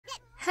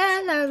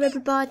Hello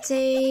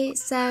everybody,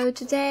 so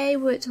today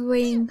we're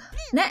doing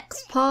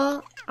next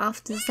part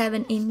after the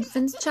 7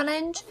 infants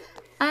challenge,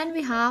 and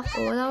we have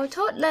all our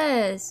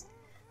toddlers.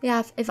 We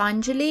have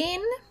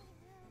Evangeline,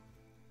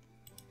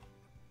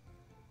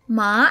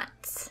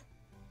 Matt,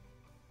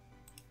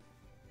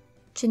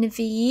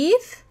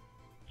 Genevieve,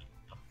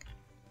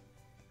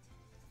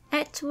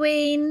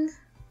 Edwin,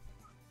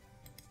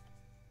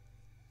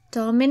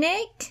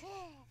 Dominic,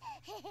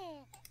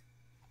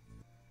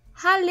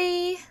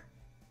 Hallie,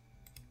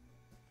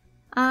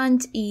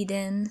 and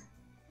Eden.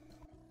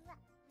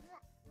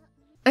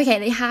 Okay,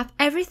 they have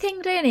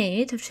everything they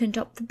need to change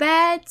up the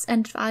beds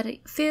and to add a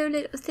few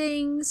little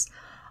things.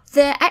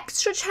 The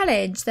extra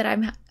challenge that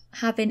I'm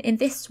having in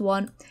this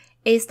one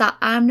is that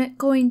I'm not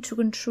going to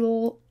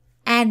control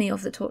any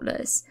of the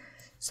toddlers.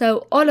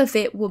 So all of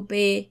it will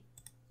be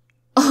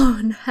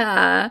on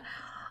her.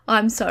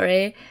 I'm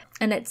sorry.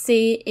 And let's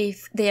see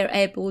if they're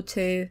able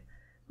to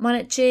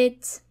manage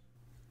it.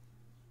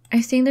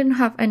 I think they don't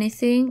have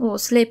anything. Or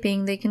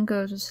sleeping, they can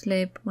go to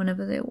sleep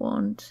whenever they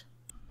want.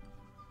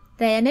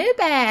 Their new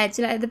bed,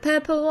 you like the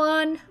purple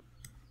one?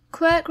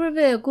 Quirk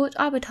reveal, good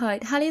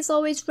appetite. Hallie's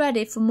always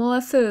ready for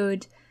more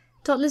food.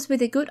 Toddlers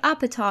with a good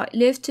appetite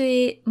live to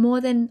eat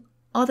more than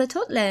other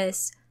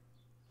toddlers.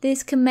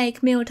 This can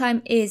make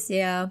mealtime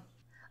easier.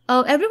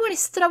 Oh, everyone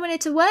is throwing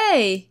it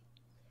away.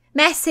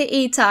 Messy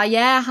eater,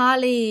 yeah,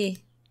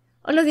 Hallie.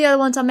 All of the other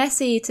ones are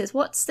messy eaters.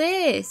 What's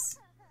this?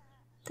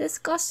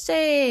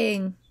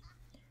 Disgusting.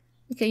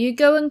 Okay, you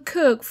go and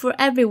cook for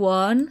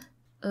everyone.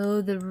 Oh,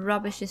 the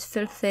rubbish is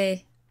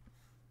filthy.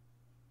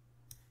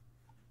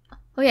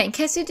 Oh yeah, in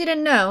case you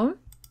didn't know,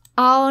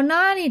 our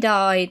nanny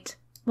died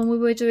when we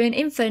were doing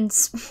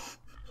infants.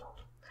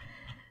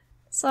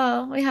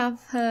 So we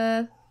have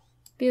her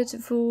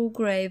beautiful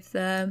grave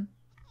there.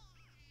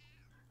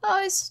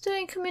 Oh, it's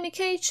doing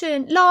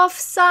communication. Love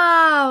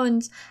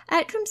sounds.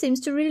 Edwin seems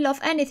to really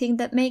love anything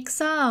that makes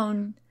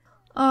sound.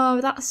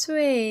 Oh, that's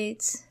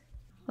sweet.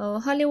 Oh,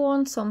 Hallie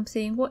wants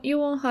something. What you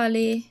want,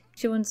 Hallie?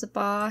 She wants a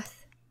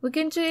bath. We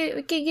can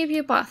give you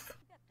a bath.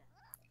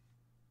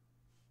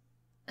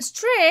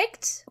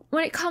 Strict?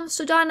 When it comes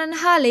to Dan and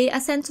Hallie,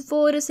 a sense of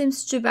order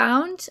seems to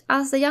abound,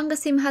 as the younger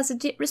sim has a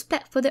deep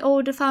respect for the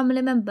older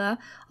family member,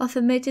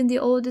 often meeting the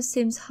older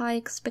sim's high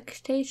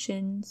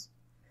expectations.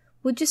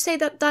 Would you say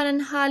that Dan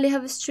and Hallie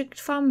have a strict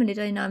family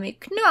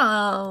dynamic?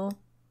 No!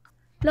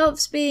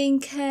 Loves being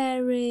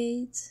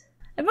carried.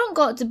 Everyone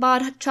got the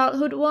bad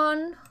childhood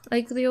one,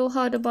 like they all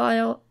had a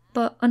bad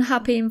but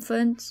unhappy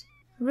infant.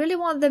 I really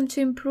want them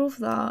to improve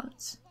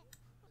that.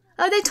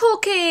 Oh, they're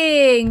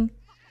talking!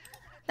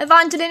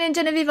 Evangeline and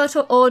Genevieve are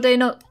talking. Oh, they're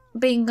not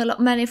being a lot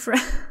many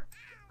friends.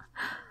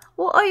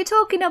 What are you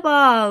talking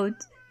about?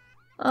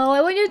 Oh,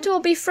 I want you to all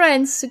be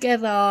friends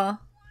together.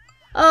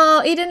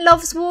 Oh, Eden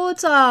loves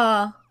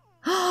water.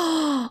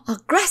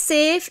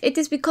 Aggressive. It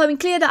is becoming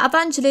clear that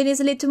Evangeline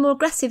is a little more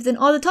aggressive than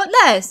all the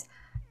toddlers.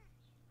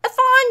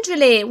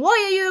 Evangeline, why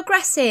are you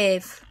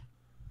aggressive?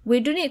 We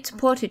do need to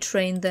potty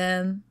train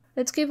them.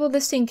 Let's give all the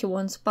stinky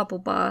ones bubble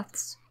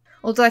baths.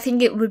 Although I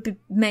think it would be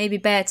maybe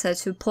better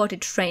to potty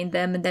train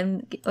them and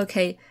then...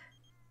 Okay.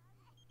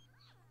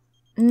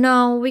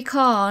 No, we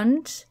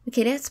can't.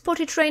 Okay, let's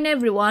potty train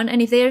everyone.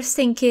 And if they're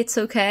stinky, it's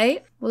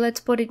okay. Well, let's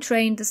potty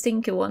train the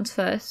stinky ones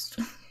first.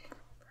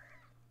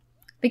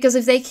 Because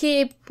if they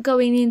keep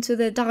going into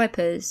the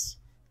diapers.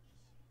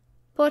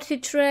 Potty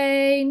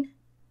train.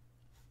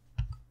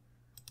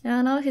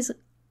 Yeah, no, he's...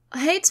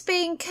 hates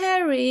being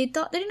carried.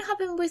 That didn't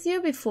happen with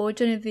you before,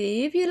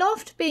 Genevieve. You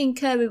loved being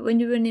carried when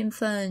you were an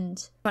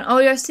infant. Oh,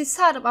 you're still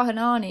sad about her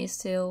nanny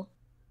still.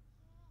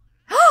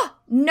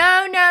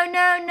 No, no,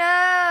 no,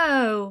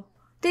 no.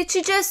 Did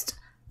she just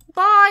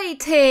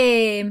bite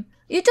him?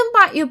 You don't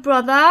bite your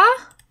brother.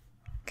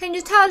 Can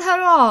you tell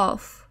her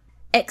off?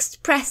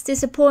 Express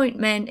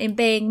disappointment in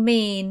being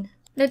mean.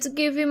 Let's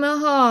give him a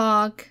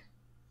hug.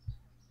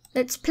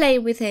 Let's play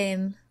with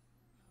him.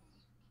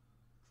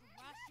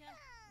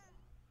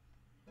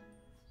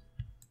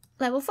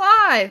 Level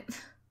 5.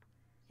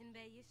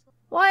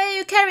 Why are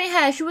you carrying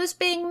her? She was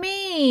being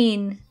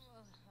mean.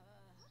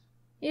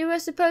 You were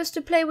supposed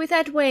to play with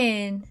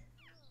Edwin.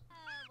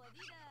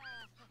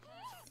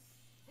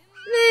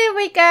 There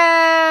we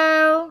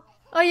go.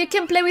 Oh, you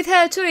can play with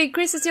her too. It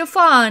increases your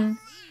fun.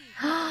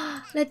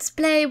 Let's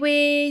play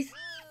with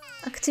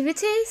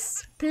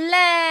activities.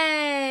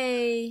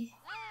 Play.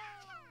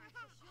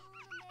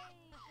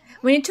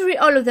 We need to read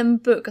all of them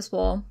book as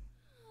well.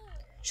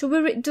 Should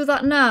we do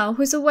that now?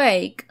 Who's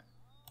awake?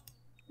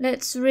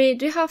 Let's read.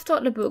 Do you have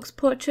toddler books?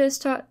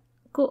 Portrait,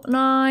 Good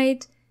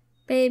Night,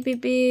 Baby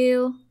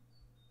Bill.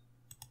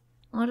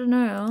 I don't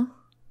know.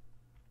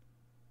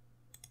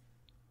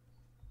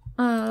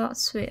 Oh,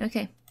 that's sweet.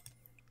 Okay.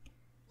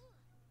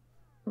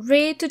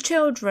 Read to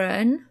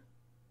children.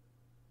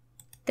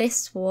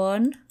 This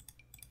one.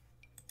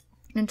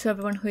 And to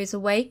everyone who is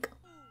awake.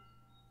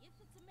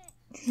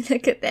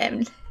 Look at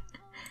them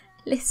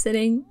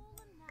listening.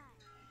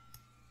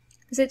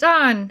 Is it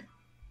done?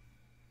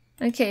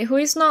 Okay, who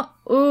is not?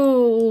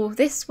 Ooh,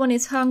 this one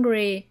is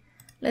hungry.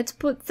 Let's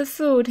put the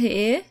food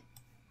here.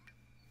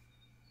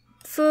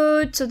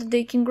 Food so that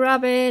they can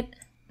grab it.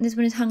 This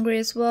one is hungry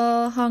as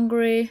well.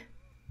 Hungry.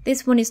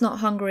 This one is not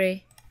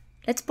hungry.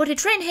 Let's potty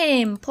train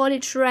him. Potty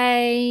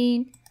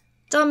train.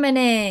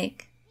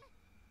 Dominic.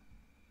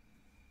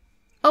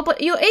 Oh,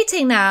 but you're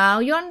eating now.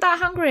 You aren't that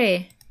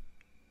hungry.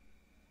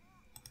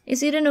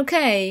 Is Eden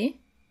okay?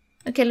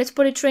 Okay, let's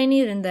potty train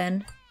Eden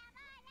then.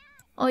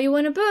 Oh, you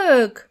want a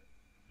book?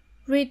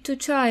 Read to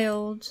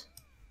child.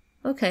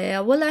 Okay,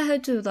 I will let her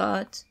do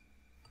that.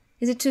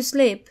 Is it to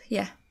sleep?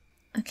 Yeah.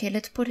 Okay,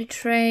 let's potty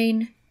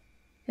train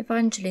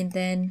Evangeline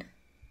then.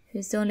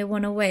 Who's the only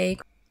one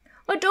awake.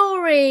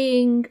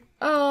 Adoring!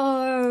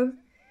 Oh,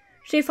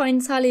 she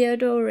finds Sally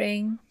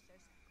adoring.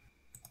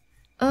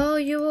 Oh,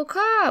 you woke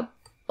up.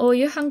 Oh,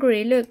 you're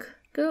hungry. Look,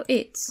 go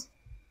eat.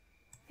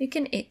 You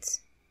can eat.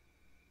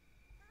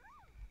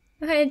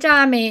 Okay,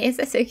 Jamie, is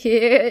that so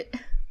cute?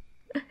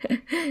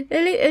 The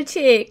little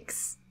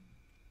chicks.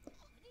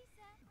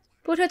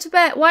 Put her to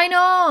bed. Why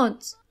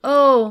not?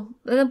 Oh,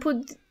 then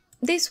put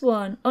this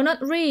one. Oh,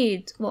 not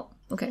read. What?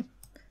 Okay.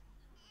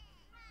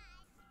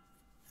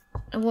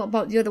 And what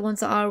about the other ones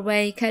that are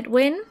awake?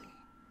 Edwin?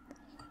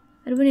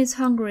 Edwin is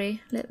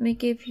hungry. Let me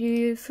give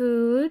you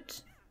food.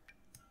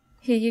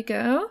 Here you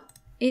go.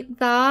 Eat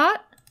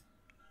that.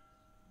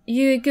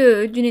 You're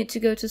good. You need to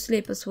go to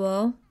sleep as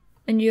well.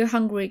 And you're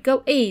hungry.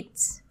 Go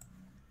eat.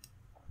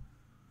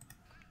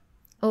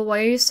 Oh, why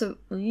are you so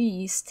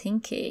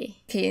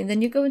stinky? Okay, and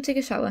then you go and take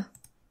a shower.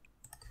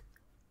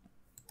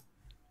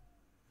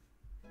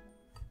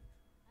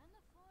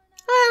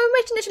 Oh,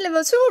 we're making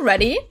level 2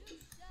 already.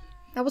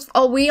 That was.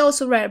 Oh, we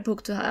also read a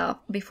book to her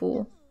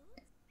before.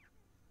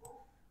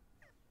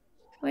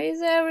 Why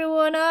is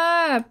everyone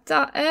up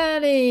that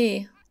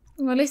early?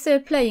 Well, at least they're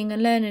playing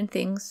and learning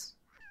things.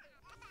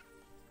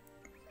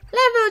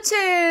 Level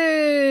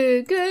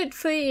 2! Good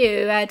for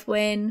you,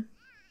 Edwin.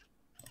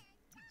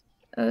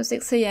 Oh,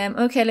 6 AM.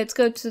 Okay, let's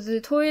go to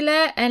the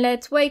toilet and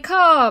let's wake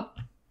up.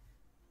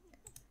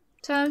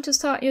 Time to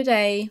start your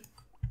day.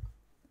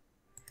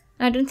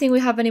 I don't think we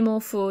have any more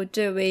food,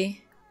 do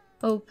we?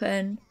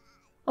 Open.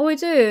 Oh, we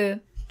do.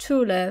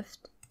 2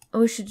 left. Oh,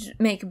 we should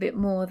make a bit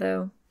more,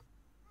 though.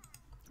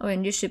 Oh,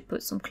 and you should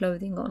put some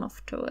clothing on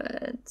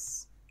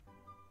afterwards.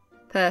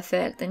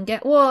 Perfect. And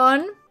get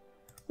 1.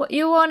 What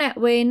you want,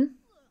 Edwin?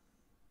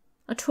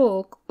 A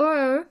talk.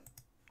 Oh.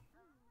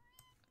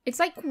 It's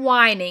like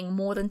whining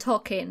more than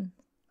talking.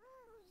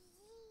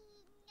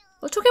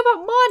 We're talking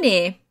about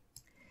money.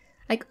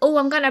 Like, oh,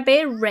 I'm gonna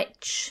be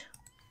rich.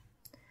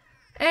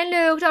 And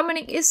look,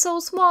 Dominic is so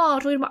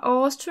smart. Talking about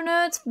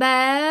astronauts,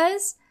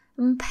 bears,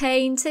 and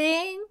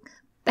painting,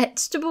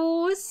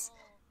 vegetables.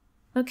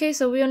 Okay,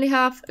 so we only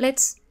have,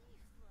 let's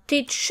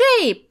teach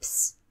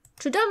shapes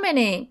to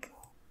Dominic.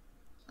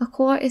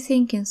 Acquire a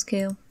thinking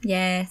skill.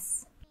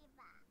 Yes.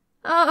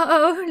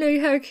 Oh,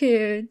 look how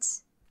cute.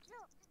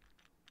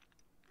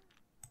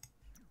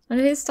 And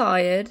he's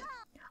tired.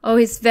 Oh,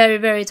 he's very,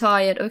 very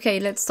tired. Okay,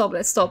 let's stop,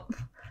 let's stop.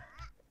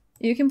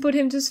 You can put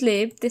him to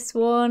sleep. This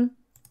one.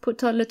 Put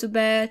Toddler to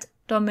bed.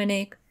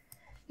 Dominic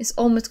is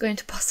almost going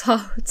to pass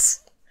out.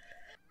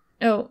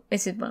 Oh,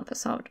 is it going to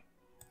pass out?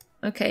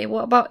 Okay,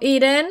 what about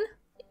Eden?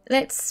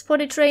 Let's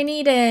potty train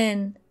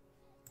Eden.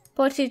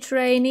 Potty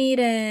train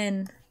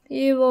Eden.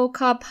 You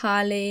woke up,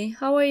 Harley.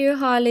 How are you,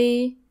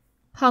 Harley?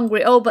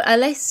 Hungry. Oh, but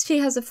unless she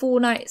has a full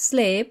night's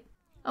sleep.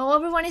 Oh,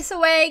 everyone is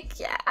awake.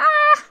 Yeah.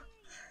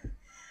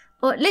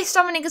 Well, at least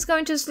Dominic is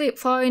going to sleep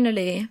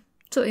finally.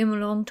 Took him a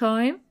long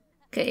time.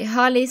 Okay,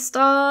 Harley's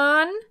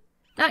done.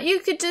 Now you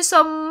could do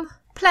some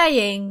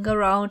playing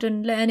around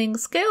and learning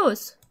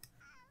skills.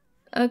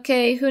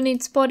 Okay, who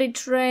needs potty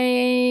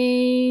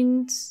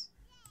trained?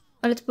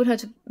 Oh, let's put her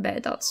to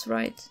bed, that's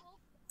right.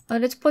 Oh,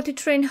 let's potty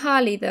train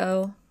Harley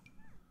though.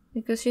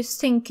 Because she's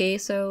stinky,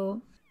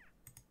 so...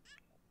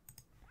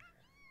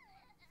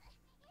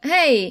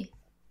 Hey!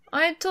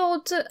 I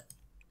told to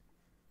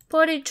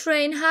potty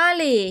train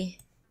Harley.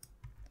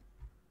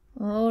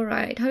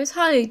 Alright, how is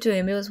Harley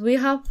doing? Because we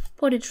have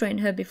potty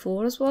trained her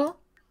before as well.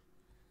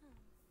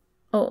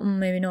 Oh,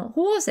 maybe not.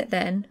 Who was it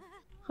then?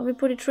 Have we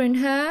potty trained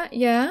her?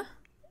 Yeah.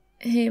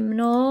 Him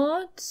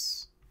not.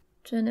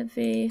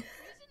 Genevieve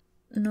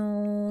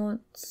not.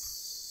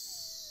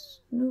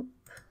 Nope.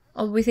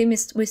 Oh, with him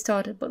we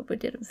started, but we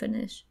didn't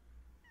finish.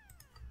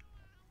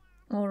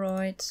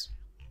 Alright.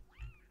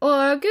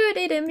 Oh, good,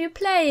 Eden, you're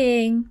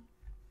playing.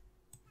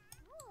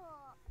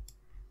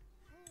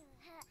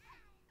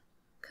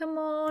 Come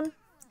on.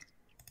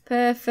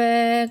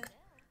 Perfect.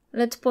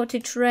 Let's potty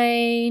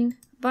train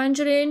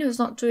Evangeline, who's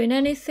not doing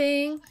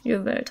anything. You're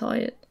very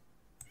tired.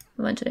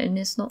 Evangeline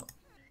is not.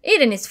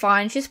 Eden is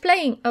fine. She's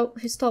playing. Oh,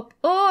 he stopped.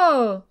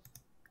 Oh.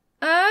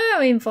 Oh,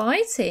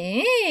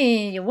 inviting.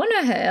 You want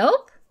to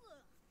help?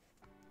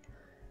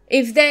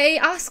 If they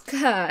ask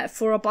her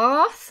for a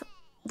bath,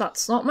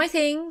 that's not my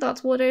thing.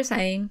 That's what they're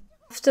saying.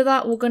 After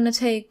that, we're going to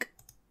take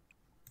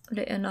a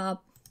little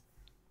nap.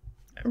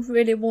 I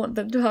really want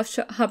them to have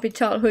happy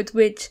childhood,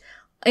 which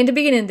in the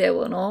beginning they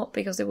will not,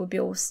 because they would be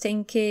all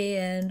stinky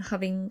and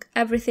having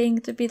everything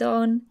to be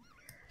done.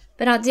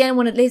 But at the end,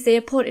 when at least they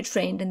are potty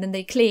trained and then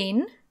they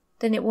clean,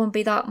 then it won't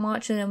be that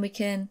much, and then we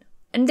can...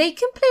 And they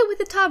can play with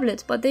the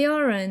tablets, but they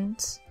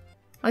aren't.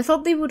 I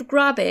thought they would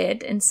grab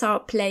it and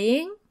start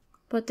playing,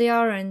 but they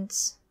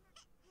aren't.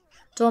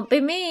 Don't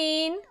be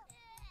mean.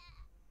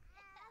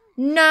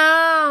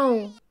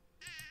 No.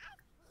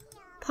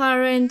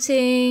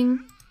 Parenting.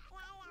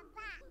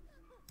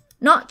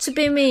 Not to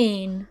be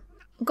mean.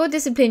 Go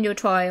discipline your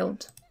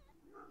child.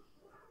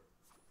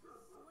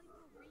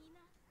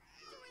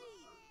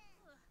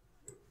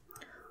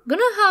 I'm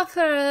gonna have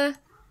her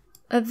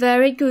a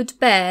very good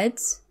bed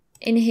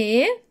in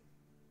here.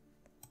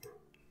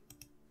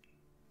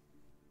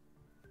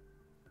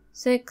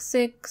 6,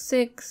 6,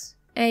 6,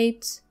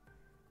 8,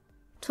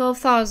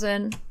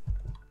 12,000.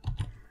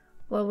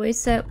 Well, we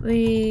said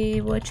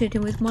we were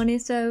cheating with money,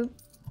 so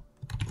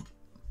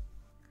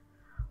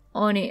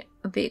only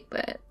a big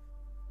bed.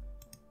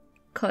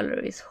 Color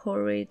is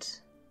horrid.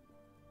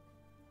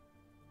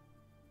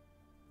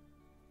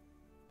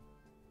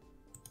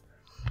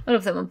 All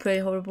of them are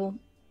pretty horrible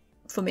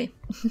for me.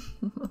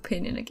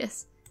 Opinion, I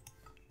guess.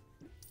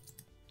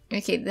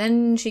 Okay,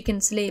 then she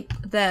can sleep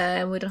there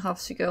and we don't have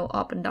to go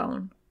up and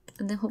down.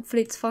 And then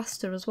hopefully it's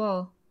faster as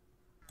well.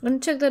 I'm gonna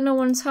check that no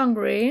one's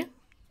hungry,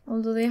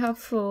 although they have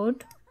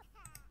food.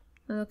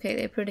 Okay,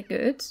 they're pretty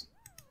good.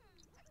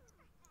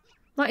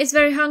 Matt is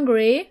very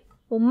hungry.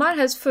 Well, Matt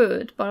has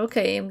food, but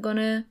okay, I'm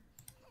gonna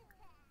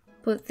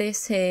put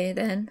this here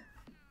then.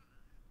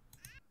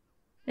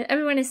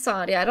 Everyone is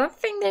sad. Yeah, I don't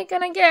think they're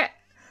gonna get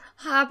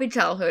happy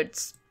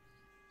childhoods.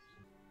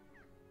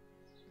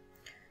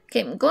 Okay,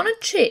 I'm gonna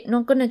cheat.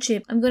 Not gonna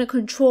cheat. I'm gonna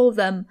control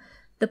them.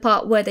 The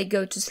part where they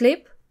go to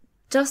sleep.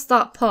 Just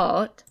that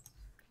part.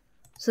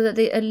 So that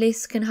they at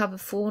least can have a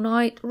full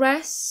night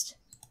rest.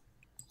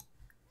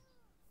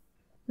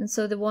 And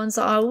so the ones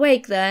that are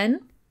awake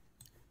then,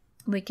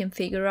 we can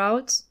figure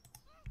out.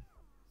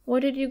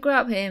 What did you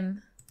grab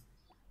him?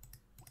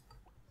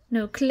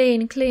 No,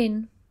 clean,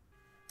 clean.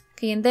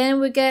 Okay, and then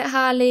we get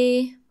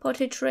Harley,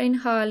 potty train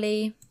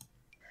Harley.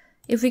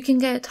 If we can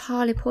get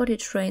Harley potty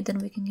trained, then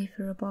we can give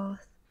her a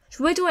bath.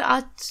 Should we do it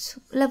at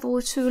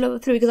level 2, level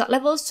 3? Because at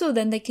level 2,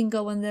 then they can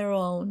go on their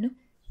own.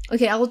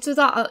 Okay, I'll do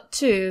that at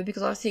 2,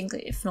 because I think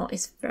if not,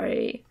 it's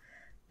very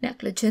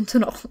negligent to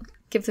not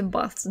give them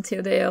baths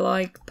until they are,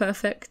 like,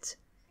 perfect.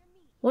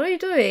 What are you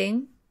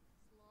doing?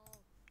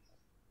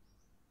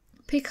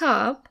 Pick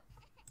up?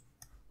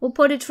 Or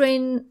potty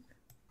train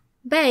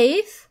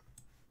bathe?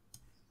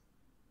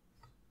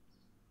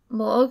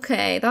 Well,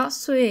 okay, that's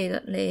sweet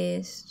at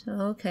least.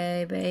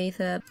 Okay, bathe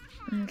her.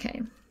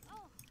 Okay.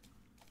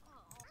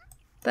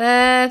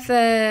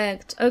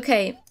 Perfect.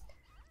 Okay.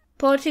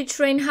 Potty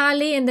train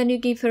Harley and then you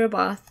give her a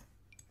bath.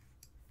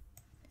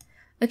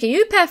 Okay,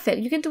 you're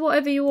perfect. You can do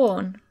whatever you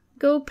want.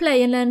 Go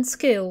play and learn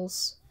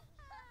skills.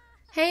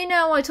 Hey,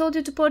 no, I told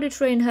you to potty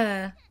train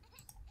her.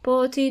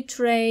 Potty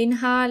train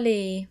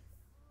Harley.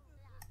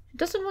 She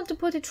doesn't want to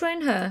potty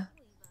train her.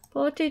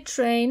 Potty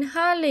train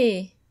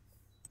Harley.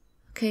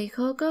 Okay,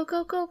 go, go,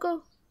 go, go,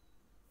 go.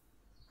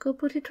 Go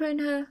potty train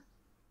her.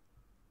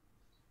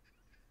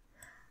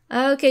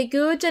 Okay,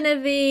 good,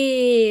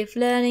 Genevieve.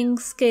 Learning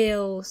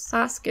skills.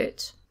 That's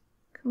good.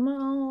 Come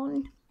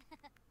on.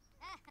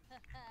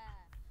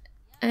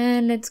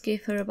 And let's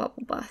give her a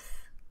bubble bath.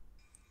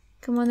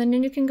 Come on, and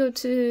then you can go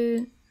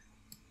to...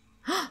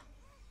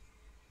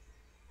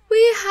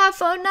 We have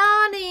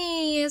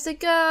Onani as a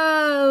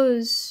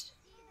ghost.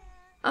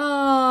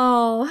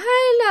 Oh,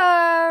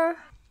 hello.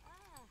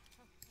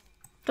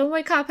 Don't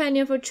wake up any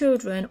of her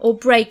children or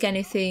break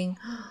anything.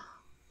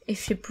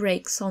 If she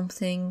breaks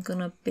something, I'm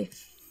gonna be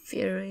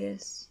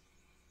furious.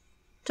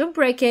 Don't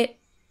break it,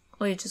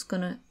 or you're just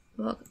gonna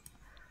walk.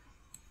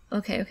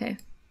 Okay, okay.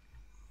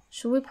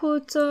 Should we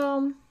put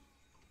a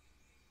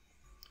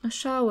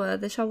shower?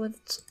 The shower.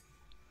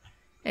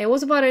 It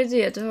was a bad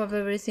idea to have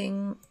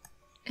everything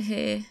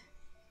here.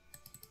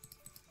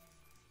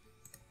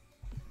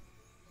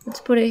 Let's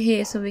put it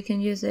here so we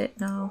can use it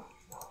now.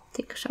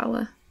 Take a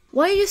shower.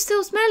 Why are you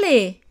still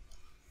smelly?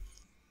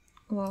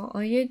 What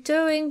are you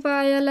doing,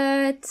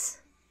 Violet?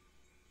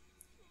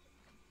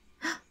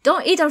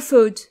 Don't eat our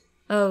food.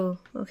 Oh,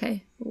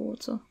 okay.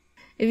 Water.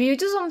 If you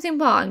do something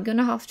bad, I'm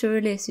gonna have to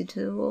release you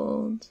to the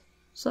world.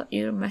 So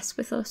you don't mess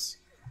with us.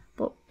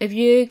 But if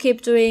you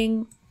keep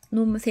doing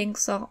normal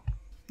things that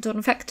don't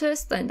affect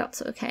us, then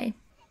that's okay.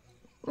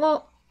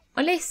 Well,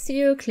 at least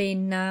you're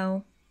clean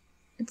now.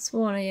 It's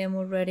 1 AM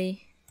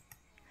already.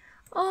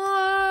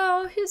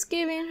 Oh, he's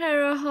giving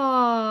her a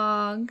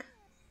hug.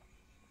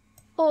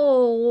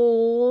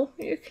 Oh,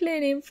 you're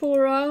cleaning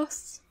for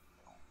us.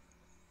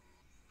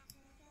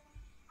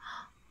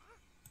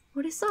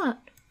 What is that?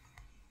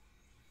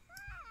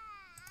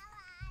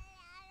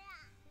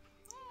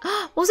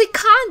 Was it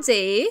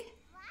candy?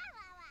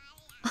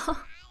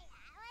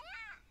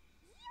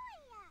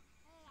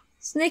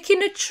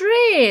 Sneaking a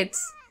treat.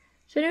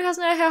 She has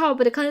no hair,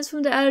 but the kinds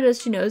from the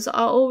elders she knows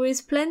are always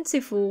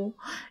plentiful.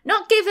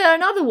 Not give her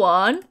another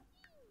one.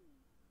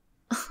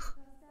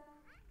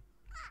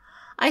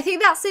 I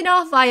think that's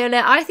enough,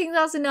 Violet. I think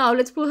that's enough.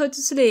 Let's put her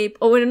to sleep.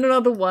 Oh, and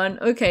another one.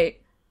 Okay.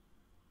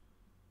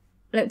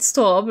 Let's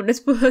stop. Let's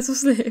put her to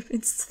sleep.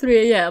 It's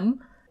 3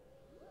 a.m.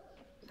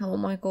 Oh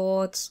my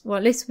god. Well,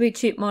 at least we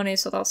cheap money,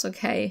 so that's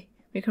okay.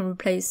 We can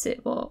replace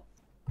it, but...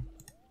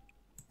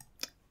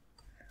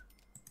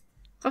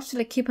 I have to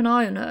like keep an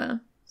eye on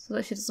her so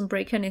that she doesn't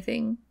break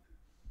anything.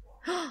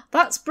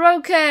 That's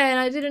broken!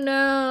 I didn't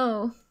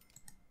know.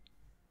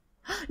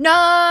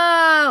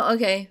 No!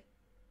 Okay.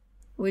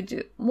 We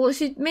do. Well,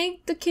 she'd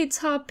make the kids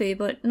happy,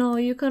 but no,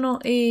 you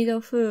cannot eat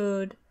our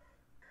food.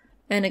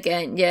 And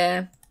again,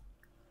 yeah.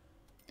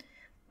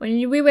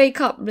 When we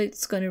wake up,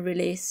 it's gonna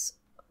release.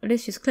 At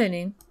least she's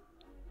cleaning.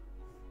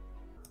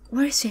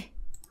 Where is she?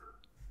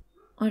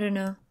 I don't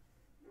know.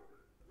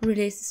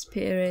 Release the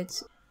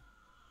spirit.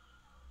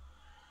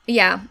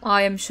 Yeah,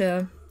 I am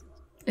sure.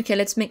 Okay,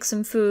 let's make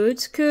some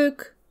food.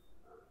 Cook.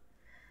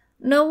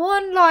 No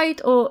one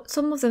liked, or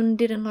some of them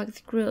didn't like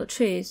the grilled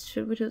cheese.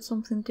 Should we do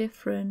something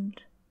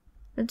different?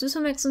 Let's do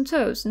some eggs and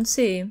toast and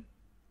see.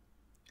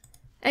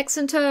 Eggs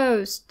and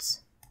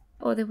toast.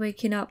 Oh, they're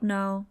waking up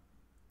now.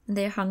 And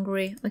they're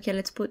hungry. Okay,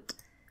 let's put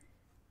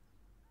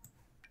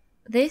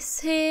this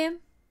here.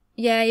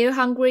 Yeah, you're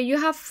hungry. You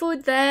have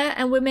food there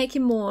and we're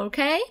making more,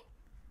 okay?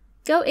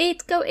 Go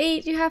eat,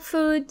 you have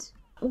food.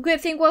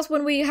 Good thing was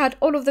when we had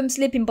all of them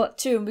sleeping but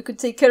two, we could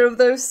take care of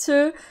those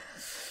two.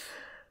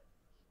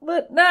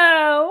 But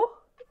now,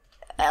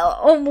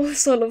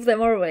 almost all of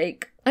them are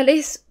awake. At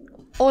least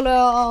all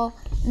our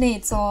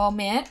needs are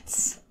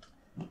met.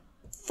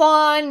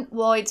 Fun.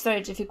 Well, it's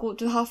very difficult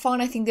to have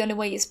fun. I think the only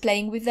way is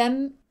playing with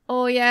them.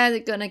 Oh yeah, they're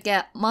gonna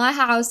get my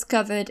house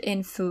covered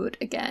in food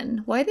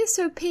again. Why are they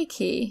so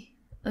picky?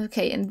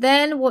 Okay, and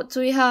then what do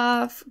we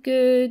have?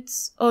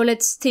 Goods. Oh,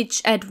 let's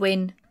teach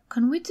Edwin.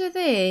 Can we do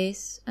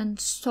this and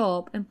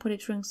stop and put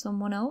it in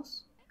someone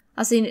else?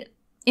 As in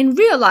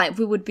real life,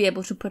 we would be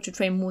able to put a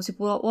train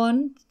multiple at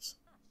once.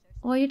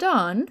 Oh, are you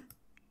done?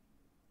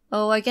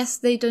 Oh, I guess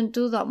they don't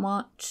do that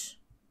much.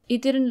 You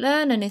didn't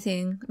learn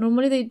anything.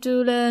 Normally they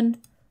do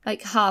learn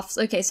like halves.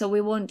 Okay, so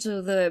we won't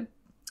do the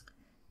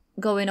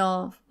going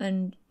off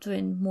and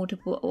doing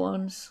multiple at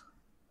once.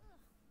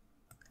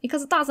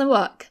 Because it doesn't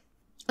work.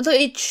 Although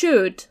it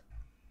should.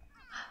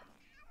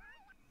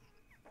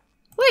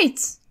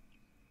 Wait!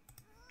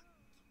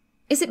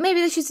 Is it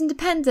maybe that she's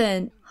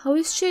independent? How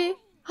is she?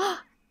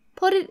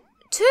 Potty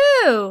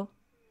 2!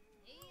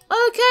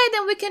 Okay,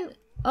 then we can...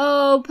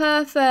 Oh,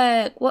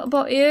 perfect. What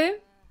about you?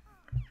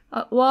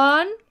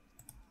 1.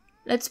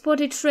 Let's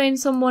potty train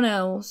someone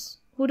else.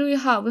 Who do we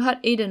have? We had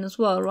Eden as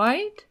well,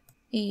 right?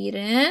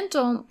 Eden,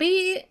 don't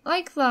be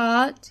like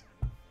that.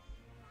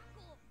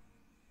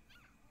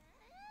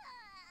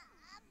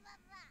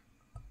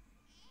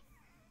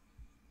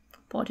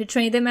 Potty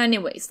train them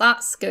anyways,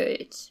 that's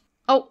good.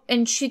 Oh,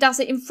 and she does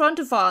it in front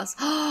of us.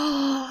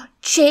 Oh,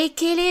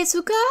 cheeky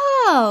little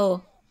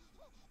girl.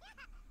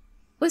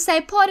 We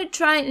say potty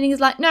train and he's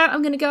like, no,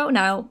 I'm gonna go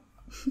now.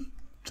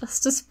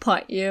 Just to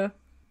spite you.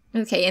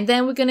 Okay, and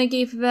then we're gonna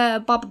give her a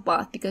bubble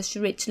bath because she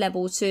reached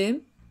level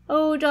 2.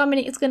 Oh,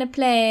 Dominic is gonna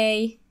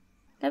play.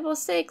 Level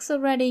 6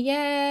 already,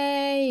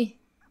 yay.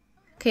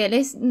 Okay, at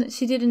least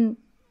she didn't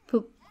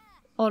put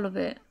all of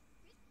it.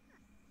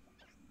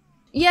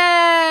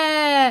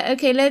 Yeah!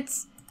 Okay,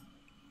 let's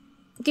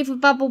give a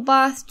bubble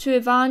bath to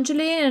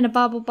Evangeline and a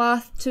bubble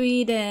bath to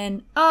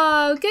Eden.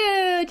 Oh,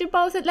 good! You're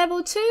both at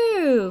level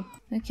 2!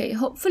 Okay,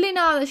 hopefully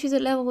now that she's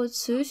at level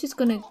 2, she's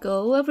gonna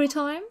go every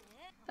time.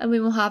 And we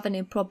won't have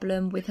any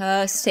problem with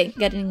her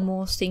getting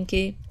more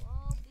stinky.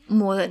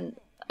 More than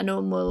a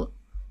normal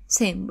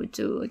sim would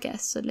do, I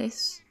guess, at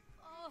least.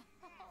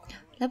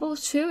 Level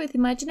 2 with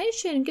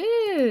imagination,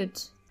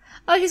 good!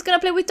 Oh, she's gonna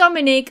play with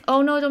Dominic.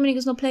 Oh no, Dominic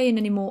is not playing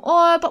anymore.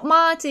 Oh, but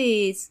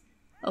Marty's.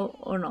 Oh,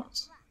 or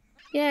not.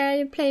 Yeah,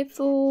 you're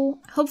playful.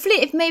 Hopefully,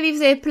 if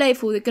they're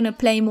playful, they're gonna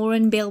play more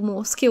and build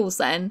more skills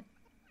then.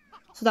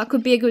 So that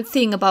could be a good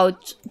thing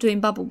about doing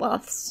bubble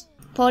baths.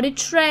 Potty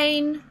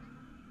train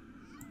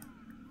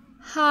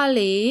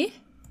Hallie,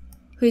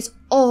 who is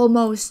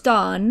almost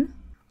done.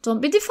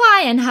 Don't be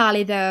defiant,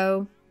 Hallie,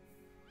 though.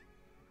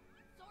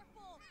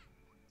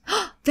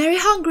 Very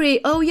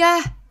hungry. Oh,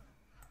 yeah.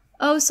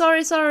 Oh,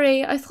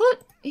 sorry. I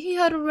thought he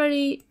had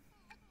already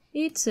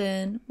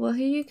eaten. Well,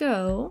 here you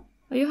go.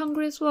 Are you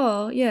hungry as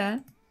well? Yeah.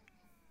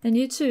 And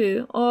you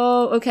too.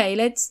 Oh, okay.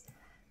 Let's...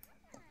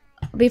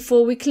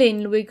 Before we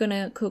clean, we're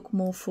gonna cook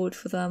more food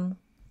for them.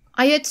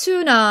 Are you at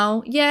 2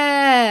 now?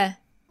 Yeah.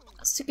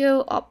 Let's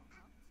go up.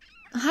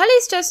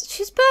 Hallie's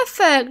she's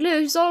perfect.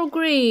 Look, she's all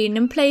green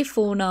and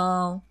playful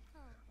now.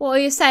 What are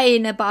you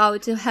saying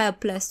about a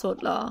helpless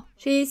toddler?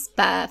 She's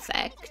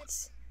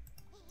perfect.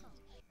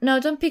 No,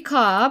 don't pick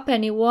up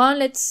anyone.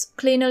 Let's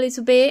clean a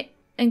little bit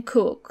and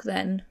cook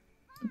then.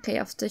 Okay,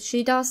 after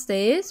she does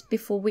this,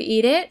 before we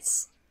eat it,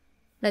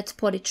 let's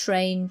potty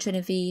train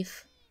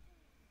Genevieve.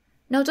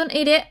 No, don't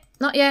eat it.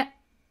 Not yet.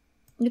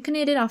 You can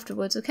eat it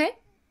afterwards, okay?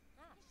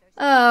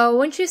 Oh,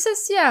 when she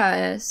says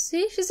yes.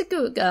 See, she's a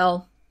good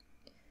girl.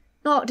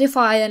 Not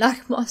defiant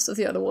like most of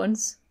the other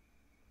ones.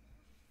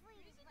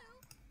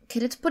 Okay,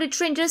 let's put it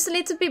train just a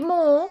little bit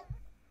more.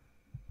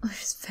 Oh,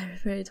 she's very,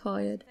 very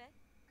tired.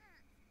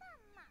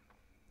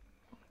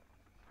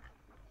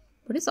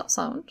 What is that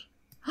sound?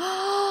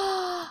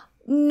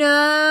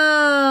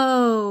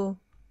 No!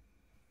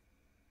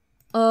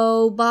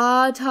 Oh,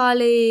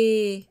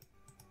 Bartali.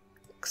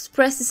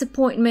 Express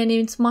disappointment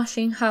in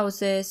smashing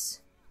houses.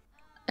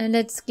 And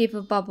let's give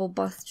a bubble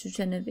bath to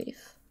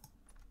Genevieve.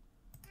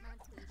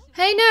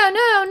 Hey,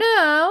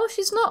 no.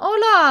 She's not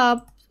all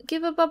up.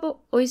 Give a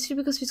bubble. Oh, is she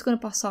because she's gonna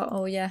pass out?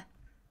 Oh, yeah.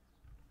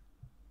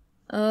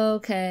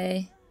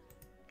 Okay.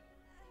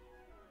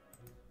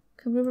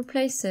 Can we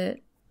replace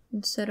it?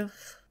 Instead of...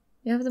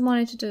 You have the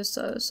money to do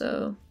so,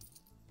 so...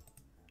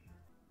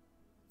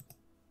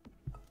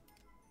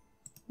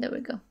 There we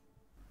go. Are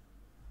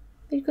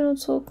you gonna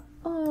talk?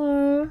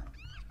 Oh.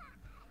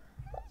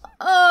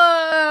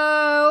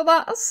 Oh,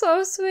 that's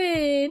so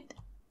sweet.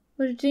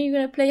 What are you doing?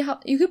 You're gonna play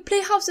you could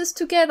play houses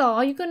together.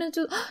 Are you gonna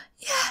do...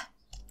 Yeah!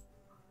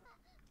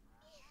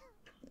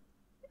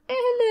 Hey,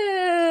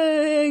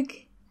 look!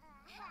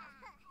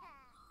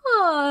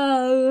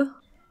 Oh.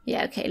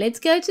 Yeah, okay, let's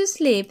go to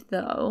sleep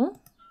though.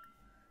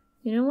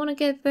 You don't want to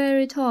get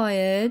very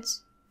tired.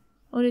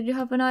 Or did you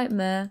have a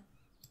nightmare?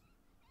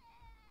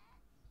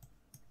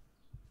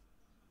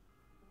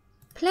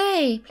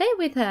 Play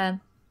with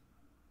her.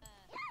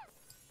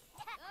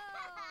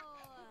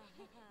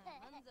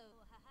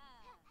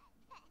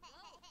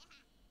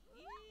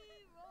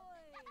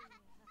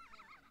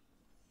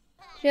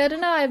 She had a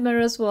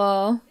nightmare as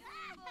well.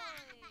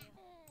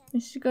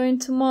 Is she going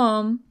to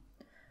mom?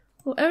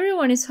 Oh,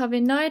 everyone is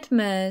having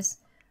nightmares.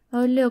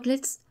 Oh, look,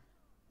 let's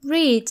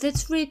read.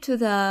 Let's read to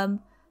them.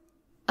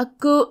 A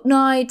good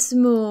night's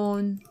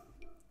moon.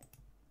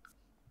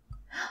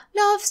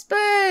 Loves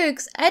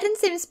books. Eden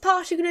seems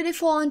particularly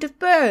fond of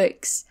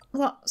books.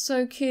 That's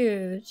so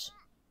cute.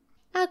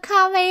 Are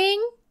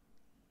coming?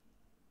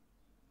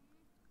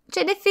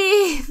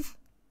 Genevieve.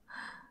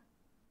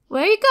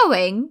 Where are you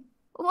going?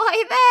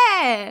 Why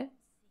there?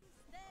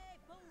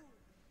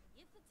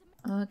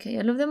 Okay,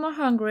 all of them are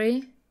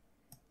hungry.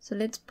 So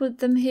let's put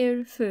them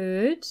here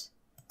food.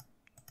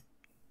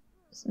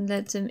 So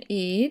let them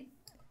eat.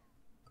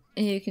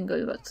 And you can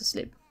go back to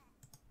sleep.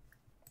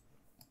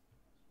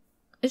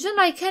 I don't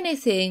like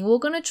anything. We're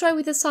gonna try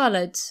with the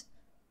salad.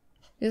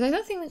 Because I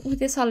don't think with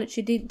the salad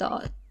she did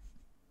that.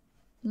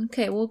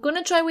 Okay, we're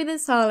gonna try with the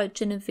salad,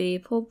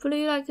 Genevieve.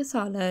 Hopefully you like a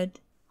salad.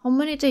 How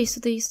many days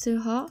do they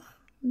still have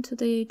until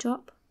they age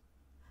up?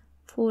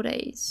 4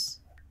 days.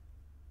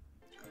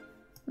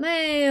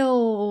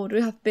 Mail. Do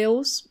we have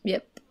bills?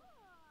 Yep.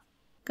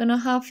 Gonna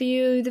have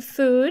you the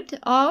food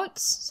out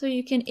so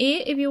you can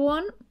eat if you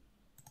want.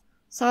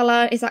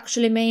 Salad is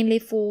actually mainly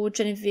for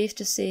Genevieve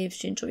to see if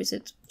she enjoys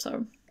it.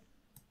 So,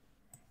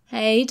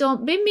 hey,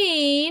 don't be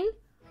mean.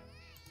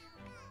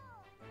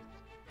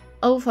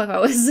 Oh, 5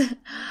 hours.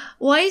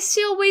 Why is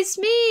she always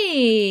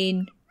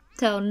mean?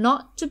 Tell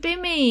not to be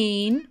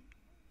mean.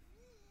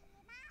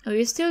 Oh,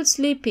 you're still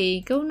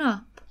sleepy. Go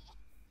nap.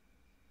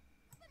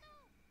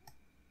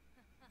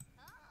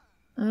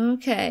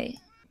 Okay.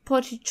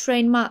 Potty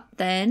train Matt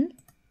then.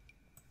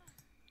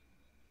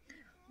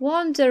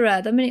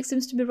 Wanderer. Dominic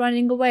seems to be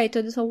running away.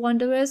 Toddlers or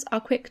wanderers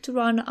are quick to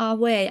run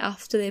away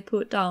after they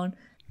put down.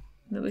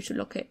 Maybe we should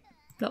lock it.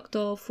 Lock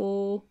door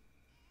for...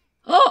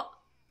 Oh!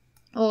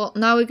 Oh,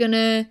 now we're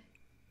gonna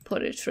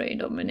potty train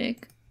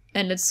Dominic.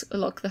 And let's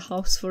lock the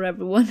house for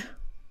everyone.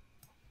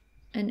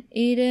 And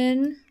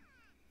Eden.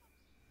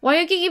 Why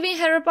are you giving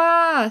her a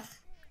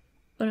bath?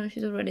 Oh no,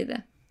 she's already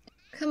there.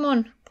 Come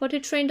on, potty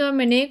train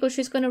Dominic or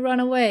she's gonna run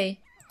away.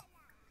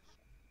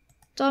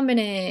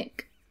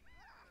 Dominic.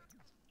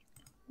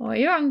 Are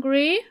you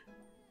hungry?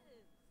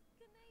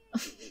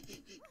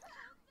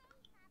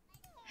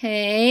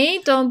 Hey,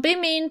 don't be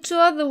mean to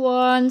other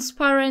ones.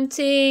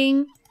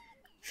 Parenting.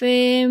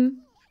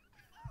 Film.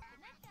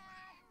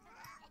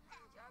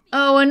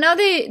 Oh, and now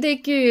they're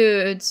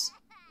good.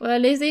 Well,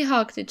 at least they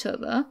hugged each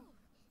other.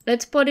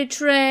 Let's potty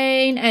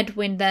train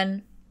Edwin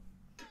then.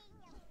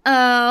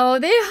 Oh,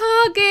 they're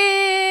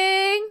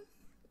hugging.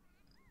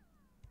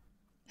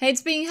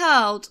 Hates being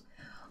held.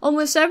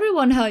 Almost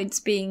everyone hates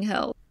being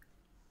held.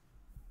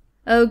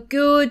 Oh,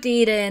 good,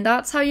 Eden.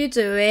 That's how you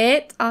do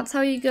it. That's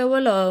how you go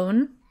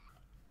alone.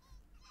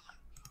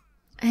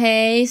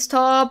 Hey,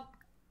 stop.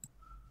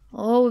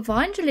 Oh,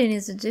 Evangeline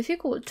is a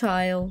difficult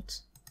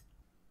child.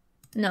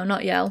 No,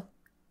 not yell.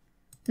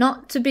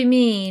 Not to be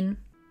mean.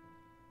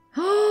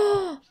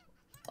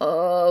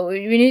 Oh,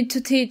 we need to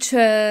teach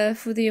her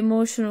for the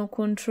emotional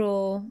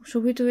control.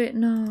 Should we do it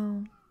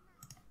now?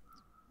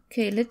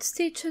 Okay, let's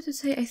teach her to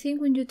say, I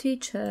think when you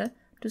teach her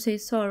to say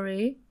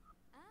sorry.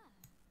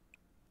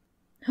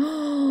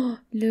 Oh,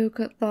 look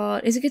at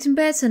that. Is it getting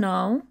better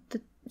now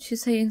that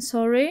she's saying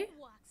sorry?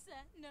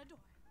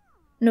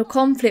 No,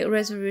 conflict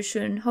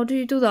resolution. How do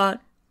you do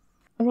that?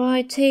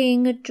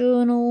 Writing a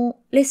journal,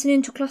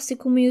 listening to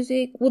classical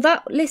music.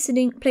 Without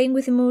listening, playing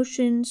with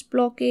emotions,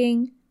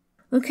 blocking.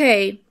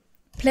 Okay,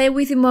 play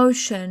with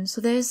emotion. So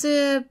there's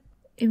a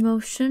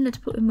emotion. Let's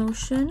put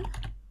emotion.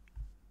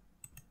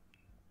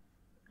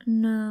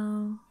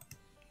 No.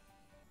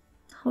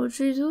 How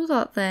do you do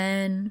that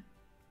then?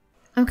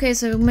 Okay,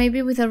 so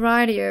maybe with a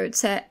radio it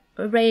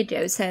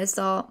says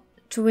that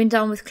to wind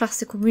down with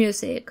classical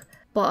music.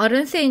 But I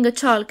don't think a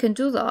child can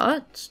do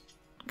that,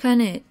 can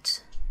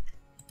it?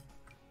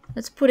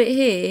 Let's put it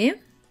here.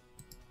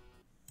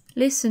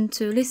 Listen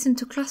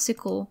to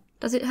classical.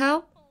 Does it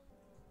help?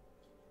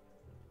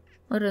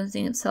 I don't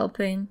think it's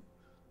helping.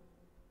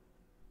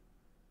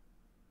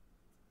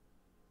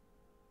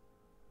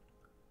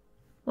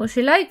 Well,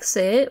 she likes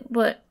it,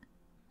 but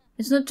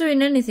it's not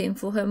doing anything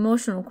for her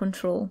emotional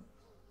control.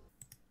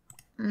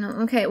 No,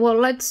 okay, well,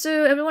 let's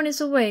do... Everyone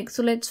is awake,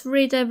 so let's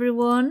read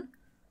everyone.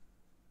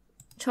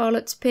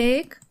 Charlotte's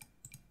Pig.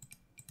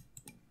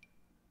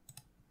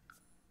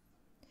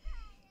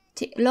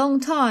 Take a long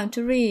time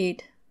to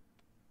read.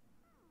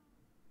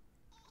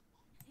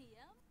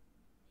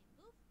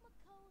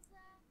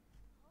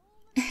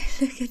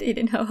 Look at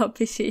Eden, how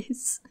happy she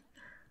is.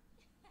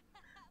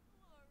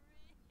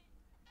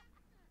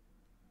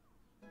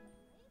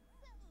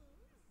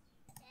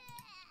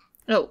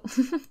 Oh,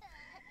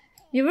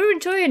 you were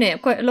enjoying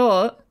it quite a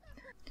lot.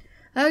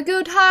 Oh,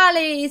 good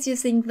Harley is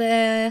using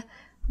the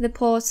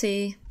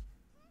potty.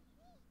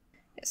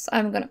 Yes,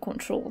 I'm gonna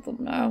control them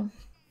now.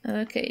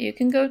 Okay, you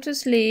can go to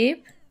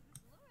sleep.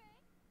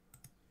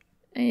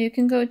 And you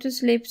can go to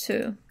sleep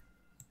too.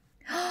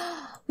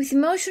 With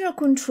emotional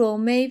control,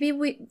 maybe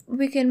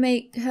we can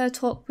make her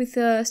talk with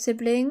her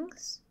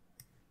siblings.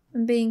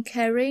 And being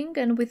caring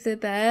and with the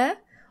bear.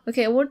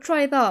 Okay, we'll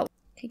try that.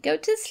 Okay, go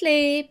to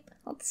sleep.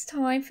 It's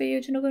time for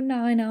you to go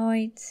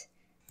night-night.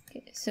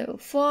 Okay, so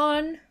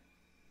fun.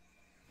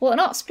 Well,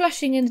 not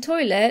splashing in the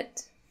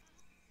toilet.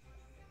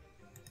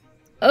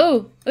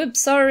 Oh,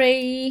 oops,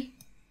 sorry.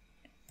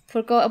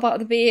 Forgot about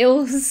the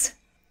bills.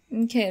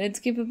 Okay, let's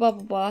give a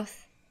bubble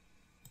bath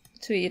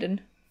to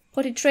Eden.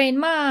 Potty train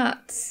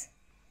mats.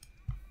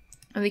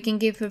 And we can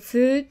give her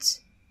food.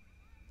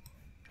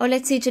 Oh,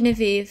 let's see,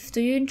 Genevieve.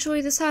 Do you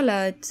enjoy the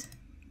salad?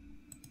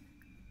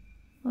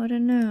 I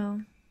don't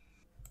know.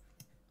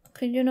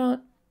 Can you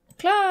not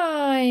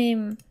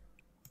climb?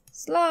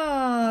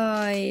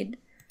 Slide.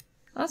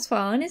 That's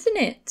fun, isn't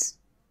it?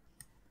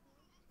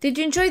 Did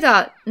you enjoy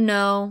that?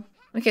 No.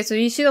 Okay, so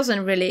she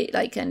doesn't really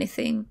like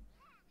anything.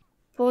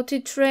 Potty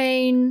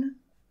train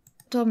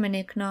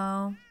Dominic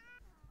now.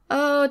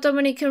 Oh,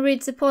 Dominic can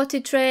read the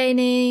potty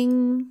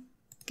training.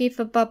 Give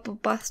a bubble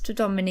bath to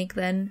Dominic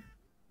then.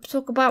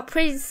 Talk about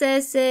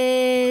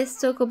princesses.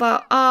 Talk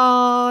about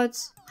art.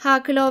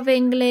 Hug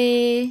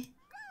lovingly.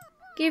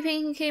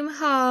 Giving him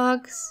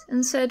hugs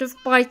instead of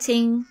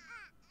biting.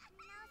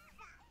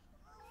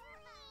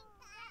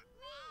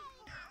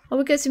 Are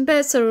we getting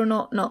better or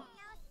not? No.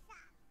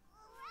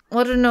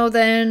 I don't know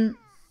then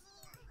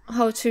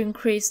how to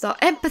increase that.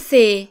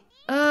 Empathy!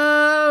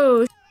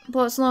 Oh!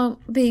 But it's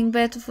not being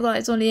better for that,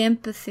 it's only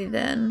empathy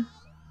then.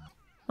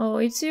 Oh,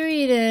 it's you,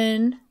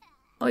 Eden.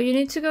 Oh, you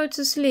need to go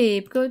to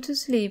sleep. Go to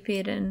sleep,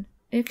 Eden.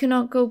 You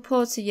cannot go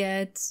potty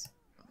yet.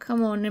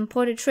 Come on, and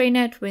potty train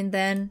Edwin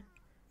then.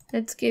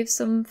 Let's give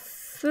some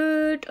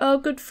food. Oh,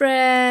 good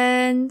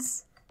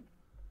friends.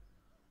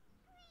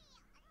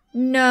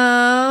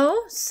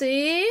 No,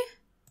 see?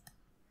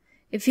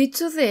 If you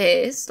do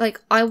this, like,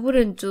 I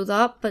wouldn't do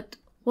that, but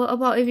what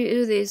about if you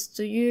do this?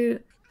 Do you...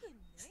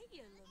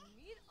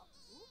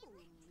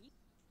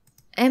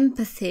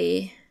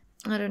 Empathy.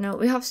 I don't know.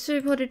 We have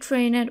to potty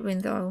train Edwin,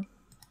 though.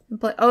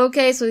 But,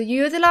 okay, so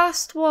you're the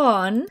last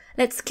one.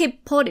 Let's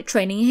keep potty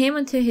training him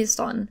until he's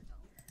done.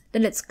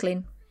 Then let's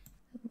clean.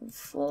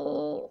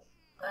 4.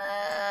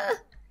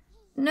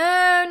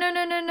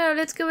 No.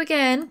 Let's go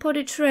again.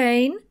 Potty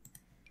train.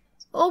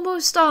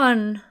 Almost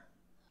done.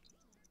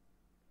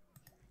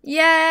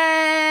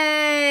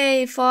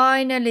 Yay!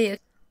 Finally.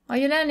 Are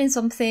you learning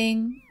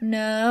something?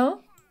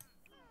 No.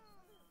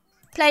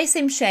 Play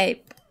sim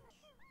shape.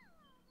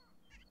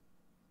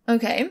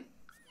 Okay.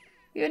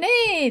 You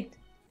need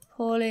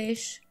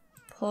polish,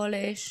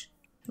 polish,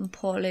 and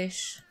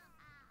polish.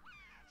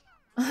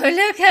 Oh,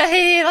 look at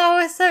him!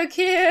 That was so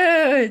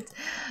cute!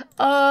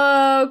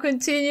 Oh,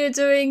 continue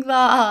doing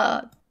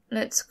that.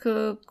 Let's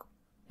cook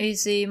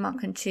easy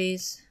mac and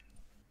cheese.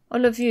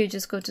 All of you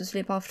just go to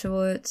sleep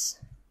afterwards.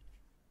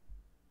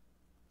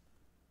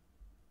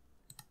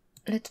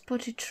 Let's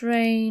potty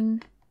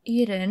train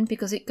Eden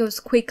because it goes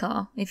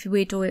quicker if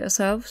we do it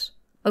ourselves.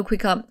 Or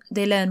quicker,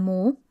 they learn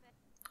more.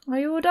 Are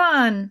you all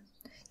done?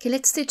 Okay,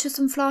 let's teach you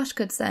some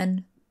flashcards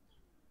then.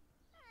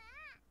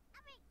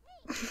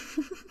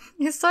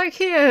 You're so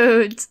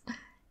cute.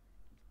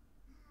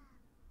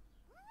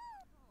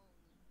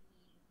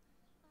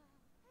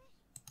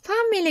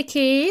 Family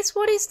keys?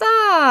 What is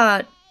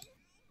that?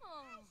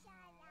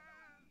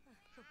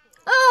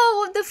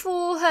 Oh, the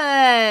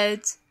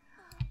forehead.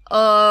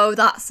 Oh,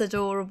 that's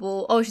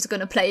adorable. Oh, she's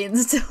gonna play in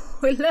the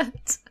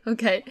toilet.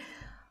 Okay.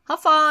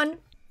 Have fun.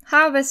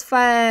 Harvest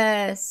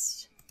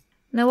Fest.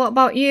 Now what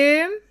about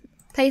you?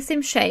 Play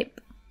sim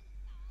shape.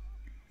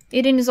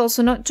 Eden is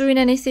also not doing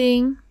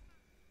anything.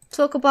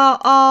 Talk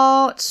about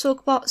art,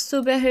 talk about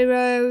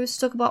superheroes,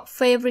 talk about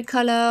favourite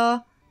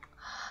colour.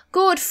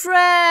 Good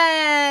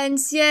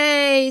friends!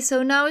 Yay!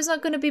 So now it's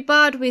not going to be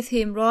bad with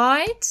him,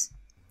 right?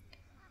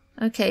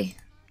 Okay.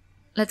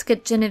 Let's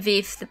get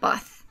Genevieve the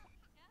bath.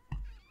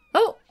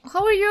 Oh,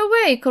 how are you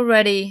awake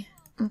already?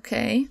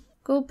 Okay.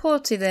 Go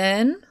potty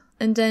then.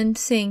 And then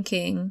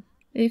thinking.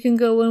 You can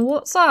go and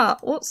what's that?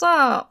 What's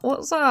that?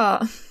 What's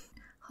that?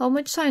 How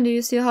much time do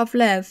you still have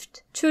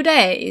left? 2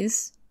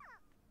 days?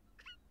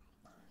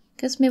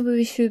 Guess maybe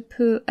we should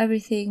put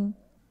everything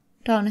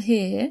down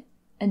here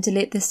and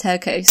delete the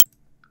staircase.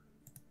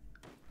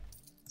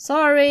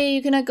 Sorry,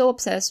 you cannot go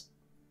upstairs.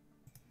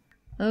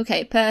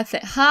 Okay,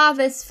 perfect.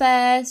 Harvest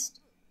first.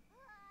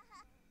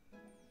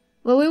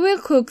 Well, we will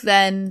cook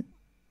then.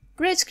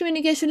 Reach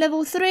communication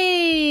level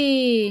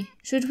 3.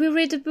 Should we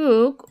read a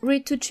book?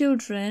 Read to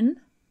children.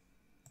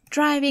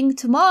 Driving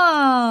to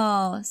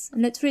Mars.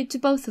 Let's read to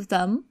both of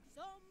them.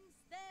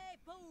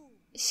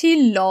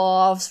 She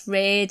loves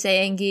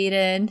reading,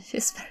 Eden.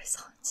 She's very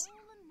smart.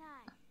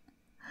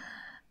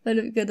 But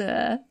look at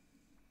her.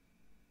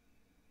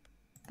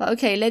 But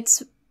okay,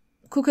 let's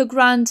cook a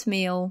grand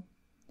meal.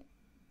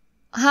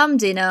 Ham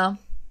dinner.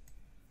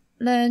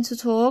 Learn to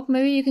talk.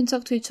 Maybe you can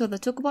talk to each other.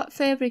 Talk about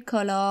favourite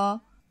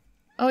colour.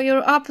 Oh,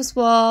 you're up as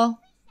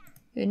well.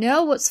 You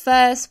know what's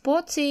first,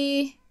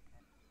 potty.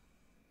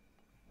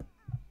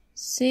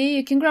 See,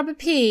 you can grab a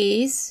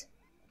piece.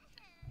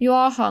 You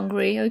are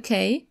hungry,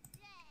 okay.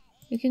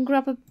 You can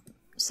grab a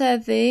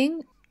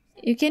serving.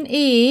 You can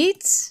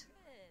eat.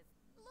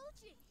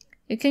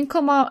 You can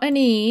come out and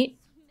eat.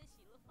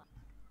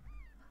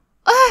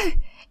 Oh,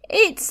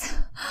 it's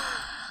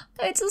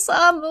a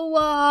summer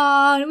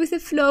one with a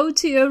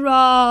floaty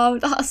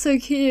around. That's so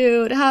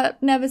cute.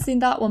 I've never seen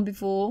that one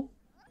before.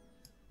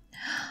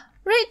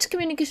 Reach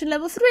communication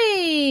level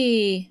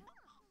 3.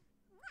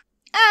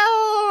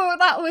 Oh,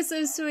 that was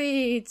so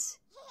sweet.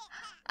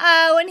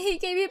 Oh, and he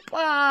gave it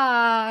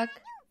back.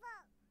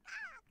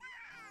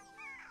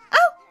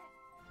 Oh,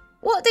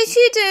 what did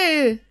she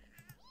do?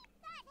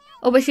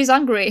 Oh, but she's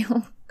angry.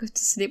 Oh, go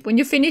to sleep. When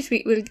you finish,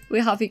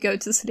 we'll have you go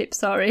to sleep.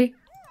 Sorry.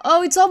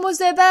 Oh, it's almost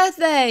their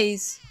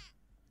birthdays.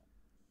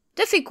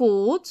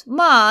 Difficult?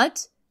 Mad?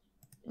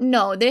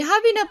 No, they're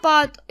having a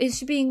bad... Is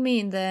she being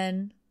mean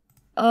then?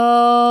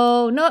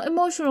 Oh, not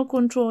emotional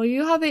control.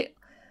 You have it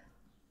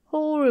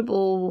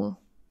horrible.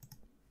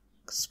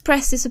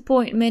 Express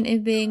disappointment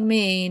in being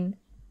mean.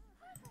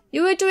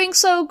 You were doing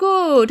so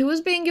good. He was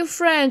being your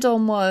friend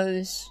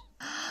almost.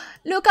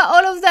 Look at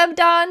all of them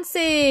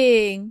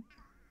dancing.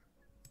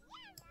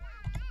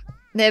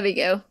 There we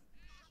go.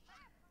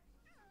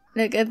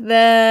 Look at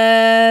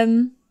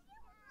them.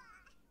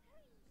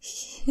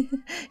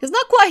 He's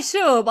not quite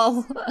sure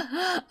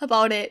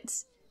about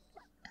it.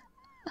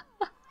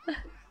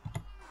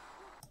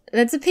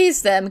 Let's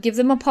appease them. Give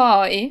them a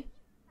pie.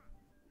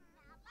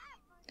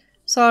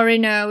 Sorry,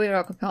 no, we're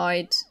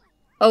occupied.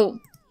 Oh.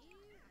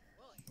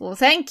 Well,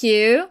 thank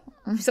you.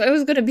 I thought it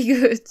was gonna be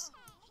good.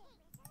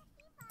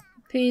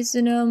 Appease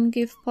them,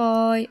 give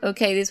pie.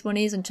 Okay, this one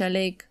is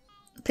angelic.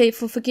 Play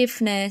for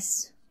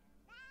forgiveness.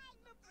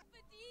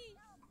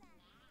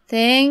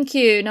 Thank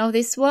you. Now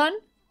this one.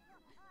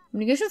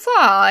 Communication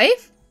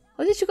 5?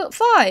 How did you got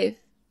 5?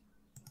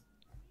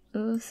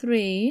 Oh,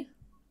 3.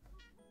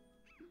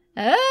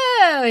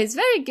 Oh, it's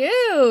very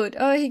good.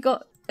 Oh, he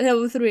got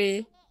level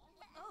 3.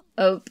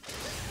 Oh.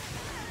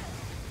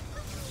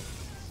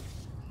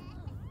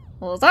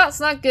 Well, that's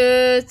not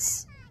good.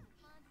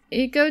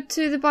 You go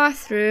to the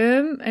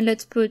bathroom and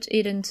let's put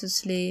Eden to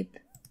sleep.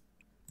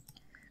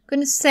 I'm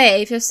gonna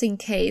save just in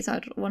case. I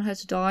don't want her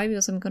to die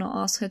because I'm gonna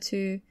ask her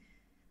to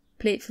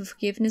plead for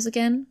forgiveness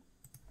again.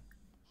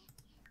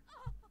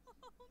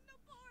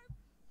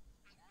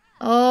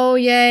 Oh,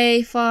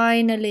 yay,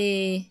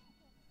 finally.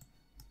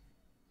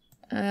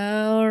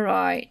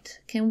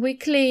 Alright. Can we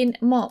clean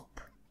mop?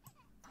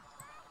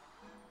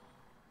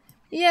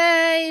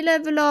 Yay,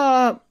 level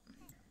up.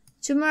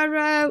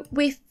 Tomorrow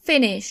we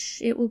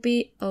finish. It will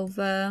be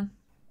over.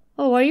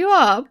 Oh, are you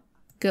up?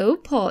 Go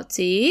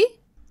potty.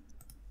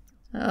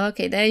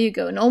 Okay, there you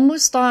go. And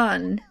almost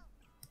done.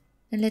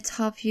 And let's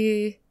have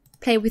you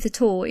play with a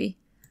toy.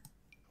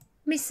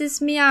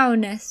 Mrs.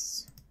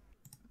 Meowness.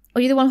 Oh,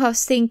 you're the one who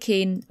was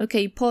thinking.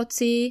 Okay,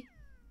 potty.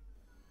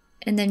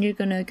 And then you're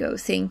gonna go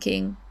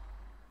thinking.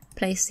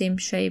 Play sim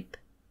shape.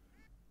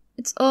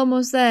 It's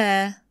almost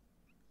there.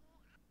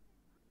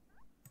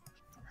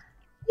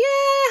 Yay!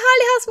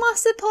 Harley has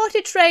mastered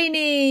potty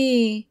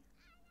training.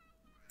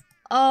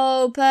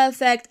 Oh,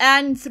 perfect.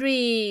 And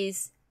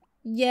 3s.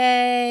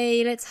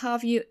 Yay! Let's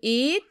have you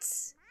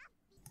eat.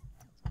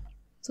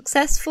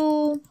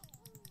 Successful.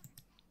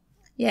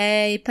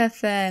 Yay!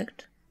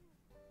 Perfect.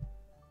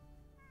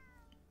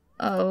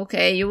 Oh,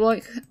 okay. You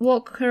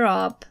woke her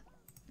up.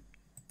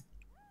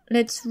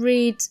 Let's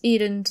read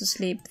Eden to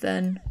sleep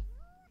then.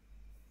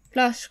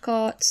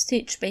 Flashcards,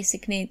 teach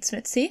basic needs.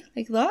 Let's see,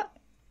 like that.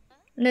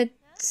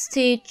 Let's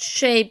teach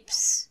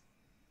shapes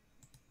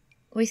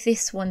with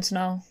this ones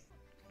now.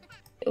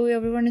 Oh,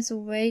 everyone is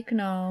awake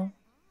now.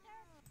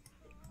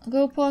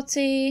 Go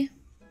potty.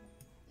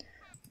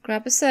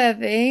 Grab a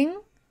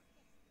serving.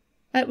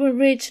 That will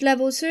reach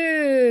level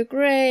 2.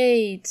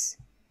 Great.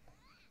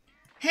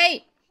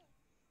 Hey.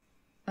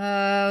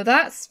 Oh,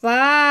 that's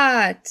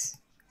bad.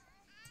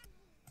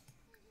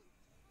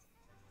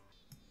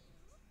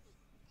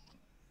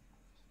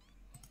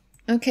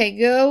 Okay,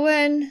 go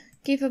and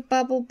give a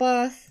bubble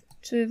bath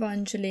to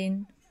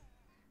Evangeline.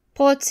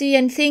 Potty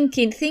and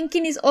thinking.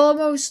 Thinking is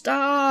almost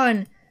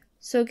done.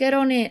 So get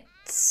on it.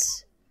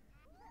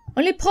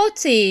 Only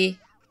potty.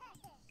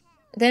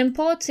 Then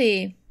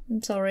potty.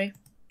 I'm sorry.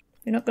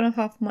 You're not going to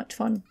have much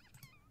fun.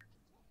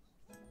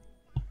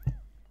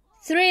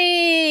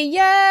 3.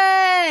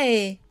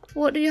 Yay!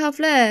 What do you have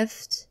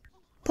left?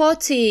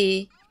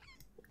 Potty.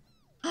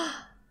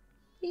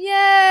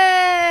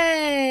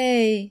 Yay!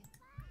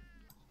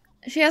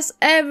 She has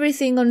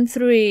everything on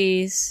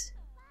 3s.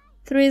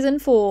 3s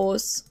and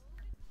 4s.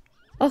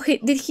 Okay,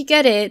 did he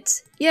get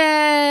it?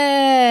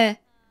 Yeah!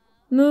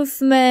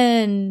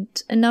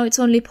 Movement. And now it's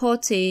only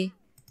potty.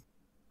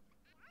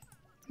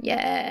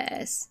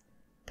 Yes.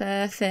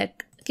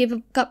 Perfect. Give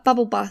a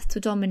bubble bath to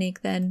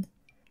Dominic then.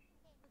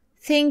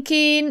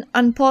 Thinking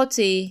and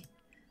potty.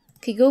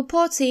 Okay, go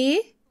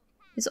potty.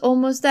 It's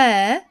almost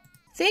there.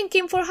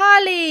 Thinking for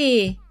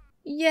Harley.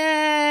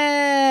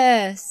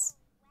 Yes.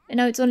 And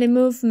now it's only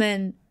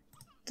movement.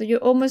 So you're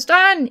almost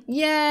done.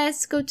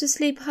 Yes. Go to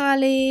sleep,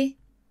 Harley.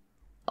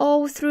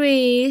 All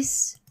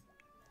 3s.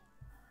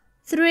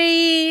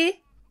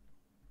 3.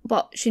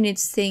 But she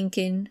needs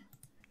thinking.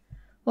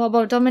 What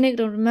about Dominic?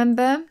 Don't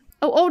remember.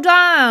 Oh, all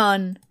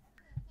done.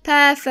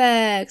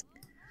 Perfect.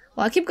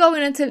 Well, I keep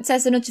going until it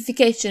says a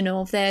notification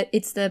of that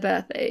it's their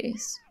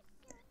birthdays.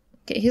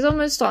 Okay, he's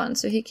almost done,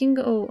 so he can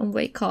go and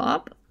wake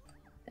up.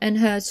 And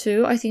her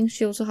too. I think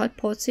she also had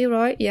potty,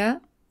 right? Yeah.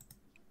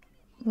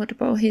 What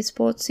about his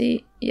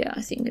potty? Yeah,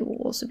 I think it will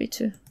also be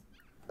 2.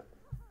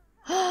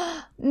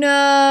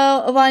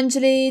 No!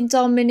 Evangeline,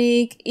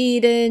 Dominic,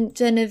 Eden,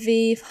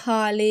 Genevieve,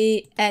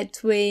 Harley,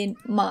 Edwin,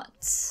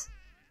 Matt.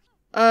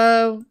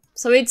 Oh,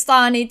 so it's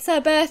done. It's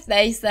her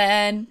birthdays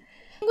then.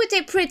 We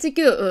did pretty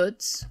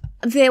good.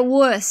 The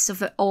worst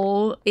of it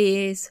all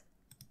is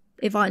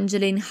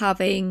Evangeline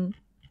having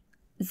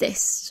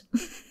this.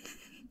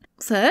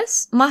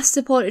 First,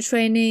 master potty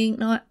training,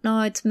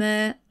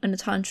 nightmare, and a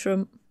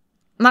tantrum.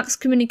 Max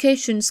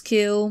communication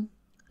skill,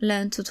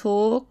 learn to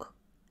talk,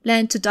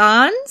 learn to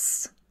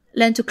dance,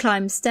 learn to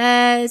climb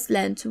stairs,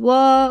 learn to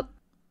walk.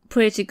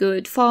 Pretty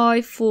good.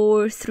 5,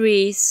 4,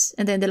 3s,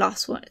 and then the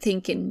last one,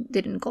 thinking,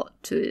 didn't got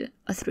to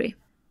a 3.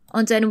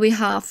 And then we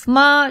have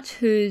Matt,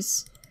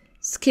 whose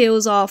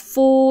skills are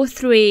 4,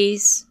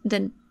 3s,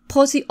 then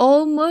potty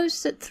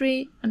almost at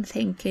 3, and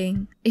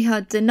thinking. He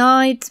had the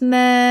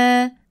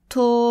nightmare,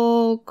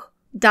 talk,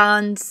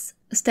 dance,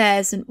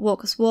 stairs and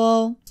walk as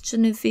well.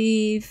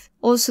 Genevieve,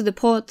 also the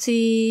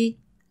potty,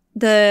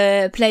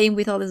 the playing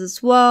with others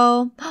as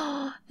well.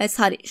 Let's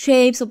had it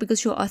shapes, so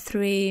because you are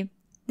 3.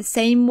 The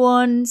same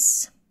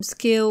ones,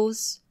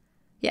 skills,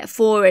 yeah,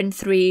 4 and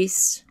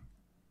 3s.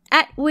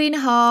 Edwin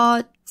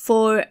had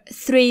 4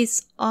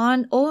 3s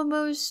and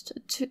almost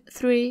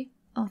 3.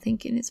 I'm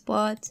thinking it's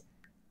bad.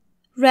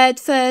 Read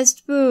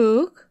first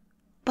book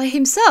by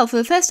himself for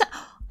the first time.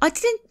 I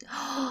didn't.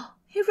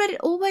 He read it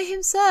all by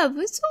himself.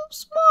 It's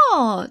so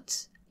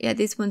smart. Yeah,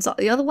 this one's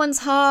the other one's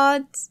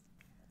hard.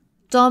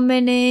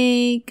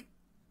 Dominic,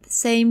 the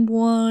same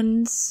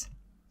ones.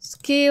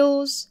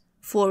 Skills,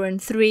 4 and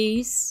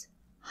 3s.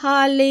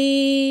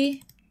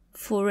 Harley,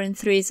 4 and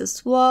 3s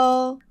as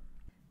well.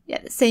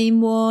 Yeah, the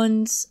same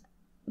ones.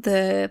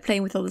 The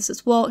playing with others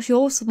as well. She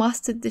also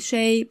mastered the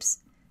shapes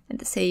and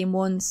the same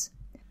ones.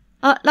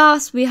 At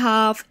last we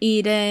have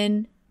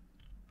Eden.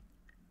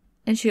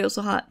 And she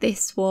also had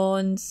this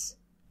ones.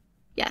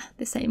 Yeah,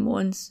 the same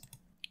ones.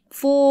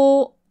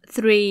 4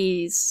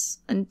 3s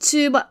and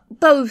 2, but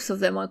both of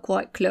them are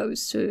quite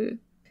close to.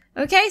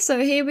 Okay, so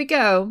here we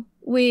go.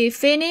 We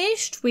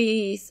finished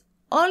with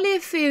only a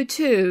few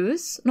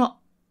 2s, not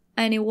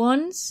any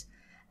 1s,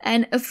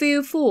 and a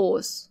few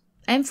 4s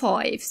and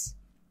 5s.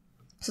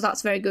 So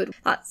that's very good.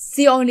 That's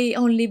the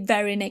only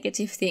very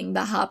negative thing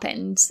that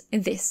happened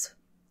in this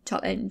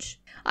challenge.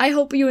 I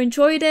hope you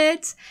enjoyed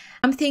it.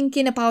 I'm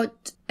thinking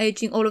about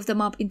aging all of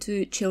them up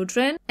into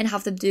children and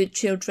have them do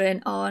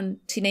children on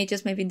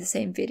teenagers maybe in the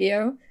same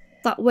video.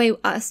 That way,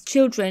 as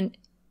children,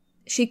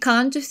 she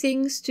can do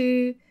things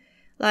to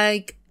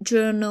like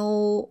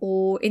journal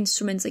or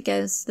instruments, I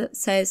guess, that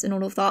says and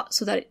all of that,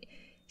 so that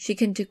she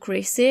can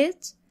decrease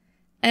it.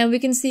 And we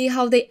can see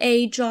how they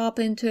age up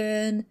and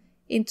turn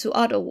into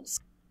adults.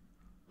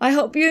 I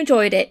hope you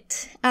enjoyed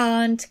it,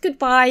 and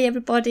goodbye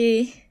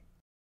everybody.